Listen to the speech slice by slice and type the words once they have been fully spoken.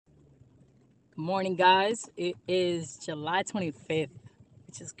Morning, guys. It is July 25th,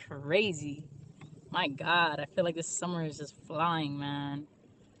 which is crazy. My God, I feel like this summer is just flying, man.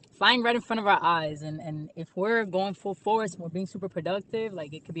 Flying right in front of our eyes. And if we're going full force and we're being super productive,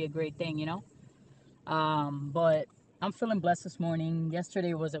 like it could be a great thing. But I'm feeling blessed this morning.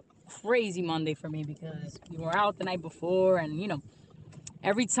 Yesterday was a crazy Monday for me because we were out the night before. And,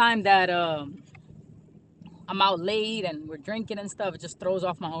 every time that I'm out late and we're drinking and stuff, it just throws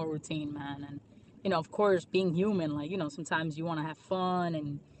off my whole routine, man. And of course, being human, like sometimes you want to have fun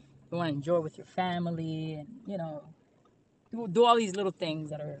and you want to enjoy with your family, and do all these little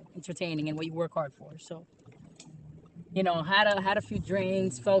things that are entertaining and what you work hard for. So had a few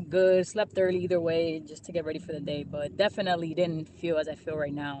drinks, felt good, slept early either way, just to get ready for the day. But definitely didn't feel as I feel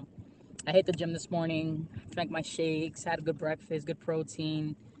right now. I hit the gym this morning, drank my shakes, had a good breakfast, good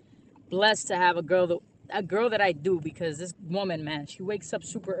protein. Blessed to have a girl that I do, because this woman, man, she wakes up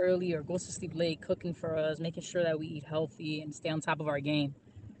super early or goes to sleep late cooking for us, making sure that we eat healthy and stay on top of our game.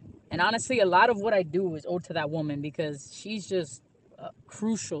 And honestly, a lot of what I do is owed to that woman, because she's just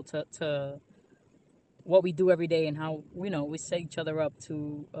crucial to what we do every day and how we set each other up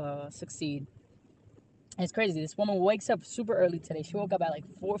to succeed. And it's crazy. This woman wakes up super early today. She woke up at like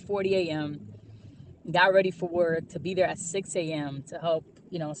 4:40 a.m. Got ready for work to be there at 6 a.m. to help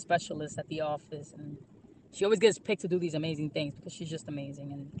specialists at the office. And she always gets picked to do these amazing things because she's just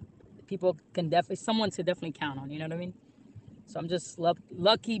amazing, and people can definitely someone to definitely count on. You know what I mean? So I'm just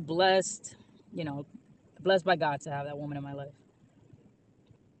lucky, blessed, you know, blessed by God to have that woman in my life.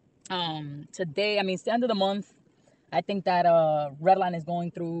 Today, I mean, it's the end of the month. I think that Redline is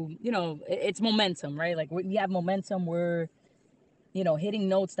going through, it's momentum, right? Like we have momentum. We're hitting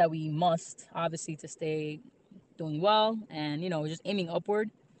notes that we must obviously to stay doing well, and just aiming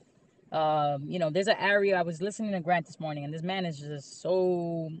upward. There's an area. I was listening to Grant this morning, and this man is just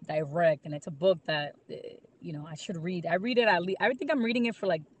so direct, and it's a book that I should read. I read it I think I'm reading it for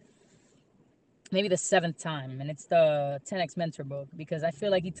like maybe the seventh time, and it's the 10x Mentor book, because I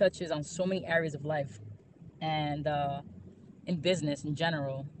feel like he touches on so many areas of life and in business in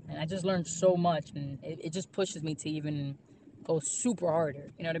general, and I just learned so much, and it just pushes me to even go super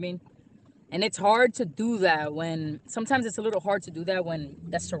harder. You know what I mean? And it's hard to do that when sometimes it's a little hard to do that when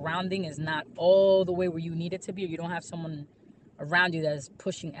the surrounding is not all the way where you need it to be, or you don't have someone around you that is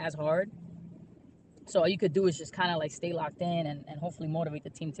pushing as hard. So all you could do is just kind of like stay locked in, and hopefully motivate the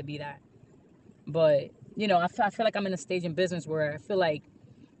team to be that. But, I feel like I'm in a stage in business where I feel like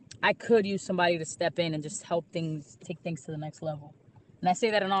I could use somebody to step in and just help things, take things to the next level. And I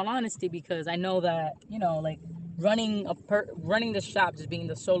say that in all honesty because I know that, like running the shop, just being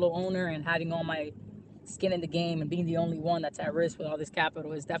the solo owner and having all my skin in the game and being the only one that's at risk with all this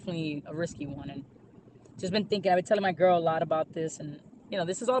capital is definitely a risky one. And just been thinking, I've been telling my girl a lot about this, and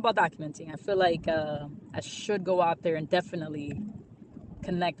this is all about documenting. I feel like I should go out there and definitely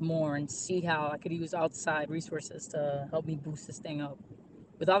connect more and see how I could use outside resources to help me boost this thing up.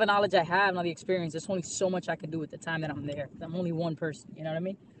 With all the knowledge I have and all the experience, there's only so much I can do with the time that I'm there. I'm only one person, you know what I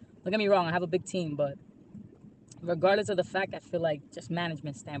mean? Don't get me wrong, I have a big team, but regardless of the fact, I feel like just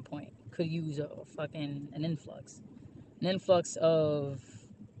management standpoint could use a fucking an influx of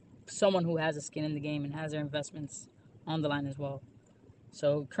someone who has a skin in the game and has their investments on the line as well.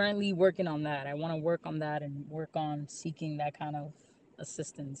 So currently working on that. I want to work on that and work on seeking that kind of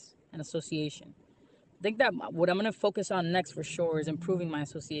assistance and association. I think that what I'm going to focus on next for sure is improving my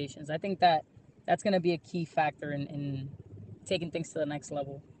associations. I think that that's going to be a key factor in taking things to the next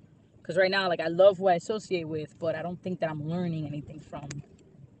level. Because right now, like, I love who I associate with, but I don't think that I'm learning anything from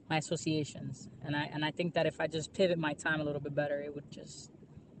my associations. And I think that if I just pivot my time a little bit better, it would just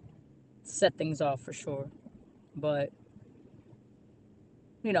set things off for sure. But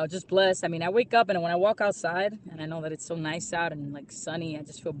just blessed. I mean, I wake up and when I walk outside and I know that it's so nice out and like sunny, I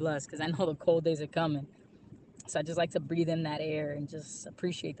just feel blessed because I know the cold days are coming. So I just like to breathe in that air and just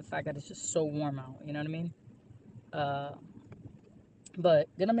appreciate the fact that it's just so warm out. You know what I mean? Uh, but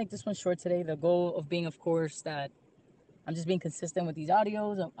gonna make this one short today. The goal of being, of course, that I'm just being consistent with these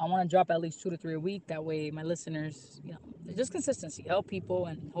audios. I want to drop at least 2 to 3 a week. That way, my listeners, just consistency, help people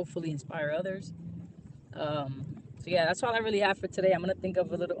and hopefully inspire others. So yeah, that's all I really have for today. I'm gonna think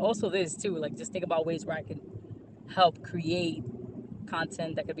of a little, also this too, like just think about ways where I can help create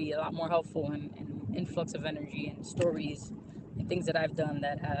content that could be a lot more helpful, and influx of energy and stories and things that I've done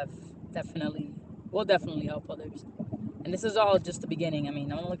that have definitely will definitely help others. And this is all just the beginning. I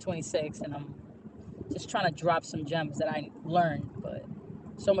mean, I'm only 26 and I'm just trying to drop some gems that I learned, but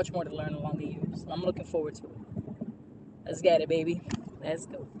so much more to learn along the years. So I'm looking forward to it. Let's get it, baby. Let's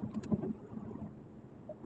go.